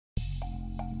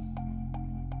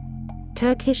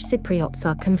Turkish Cypriots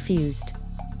are confused.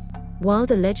 While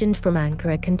the legend from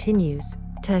Ankara continues,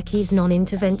 Turkey's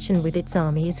non-intervention with its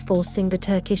army is forcing the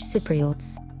Turkish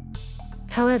Cypriots.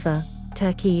 However,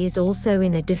 Turkey is also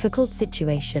in a difficult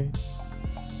situation.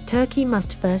 Turkey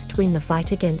must first win the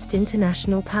fight against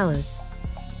international powers.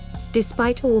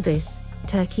 Despite all this,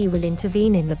 Turkey will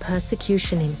intervene in the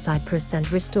persecution in Cyprus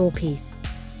and restore peace.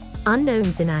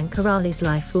 Unknowns in Ankarali's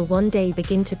life will one day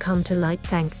begin to come to light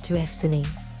thanks to Efsane.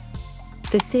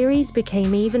 The series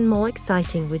became even more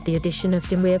exciting with the addition of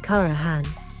Demir Karahan,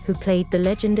 who played the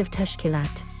legend of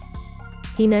Teşkilat.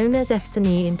 He known as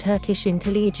Efsane in Turkish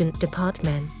intelligence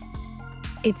department.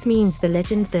 It means the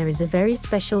legend there is a very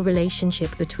special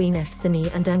relationship between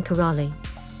Efsane and Ankarali.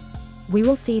 We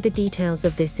will see the details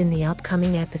of this in the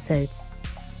upcoming episodes.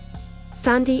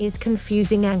 Sandy is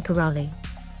confusing Ankarali.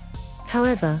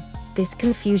 However, this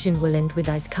confusion will end with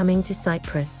ICE coming to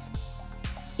Cyprus.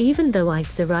 Even though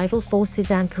ICE's arrival forces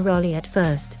Ankarali at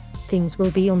first, things will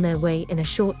be on their way in a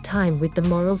short time with the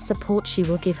moral support she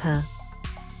will give her.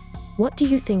 What do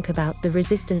you think about the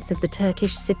resistance of the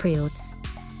Turkish Cypriots?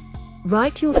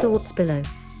 Write your thoughts below.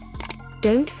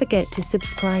 Don't forget to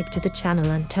subscribe to the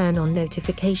channel and turn on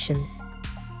notifications.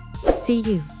 See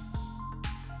you.